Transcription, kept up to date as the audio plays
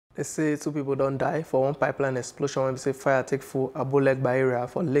They say 2 people don't die for one pipeline explosion when they say fire take full Abule-Egba area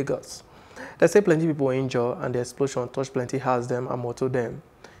for Lagos. They say plenty people were injured and the explosion touched plenty house them and motor them.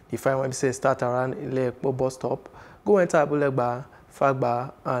 The fire when they say start around Abule-Egba bus stop, go enter Abule-Egba,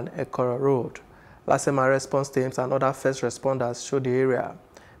 Fagba and Ekoro Road. Last time response teams and other first responders showed the area.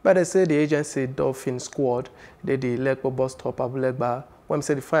 But they say the agency Dolphin Squad did the Abule-Egba bus stop Abule-Egba when they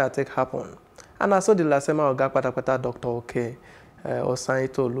say the fire take happen. And I saw the last time Oga Patapata Dr. OK.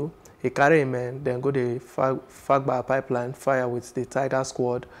 Osanitolu, he carry him and then go the Fagba pipeline fire with the Tiger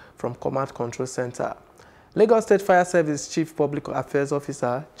Squad from Command Control Center. Lagos State Fire Service Chief Public Affairs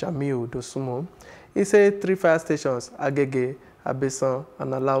Officer Jamiu Dosumo, he said 3 fire stations, Agege, Abesan,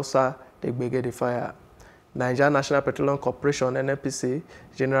 and Alausa, they begin the fire. Nigeria National Petroleum Corporation (NNPC)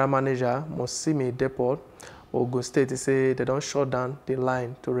 General Manager Mosimi Depot, Ogun State, he say they don't shut down the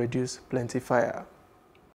line to reduce plenty fire.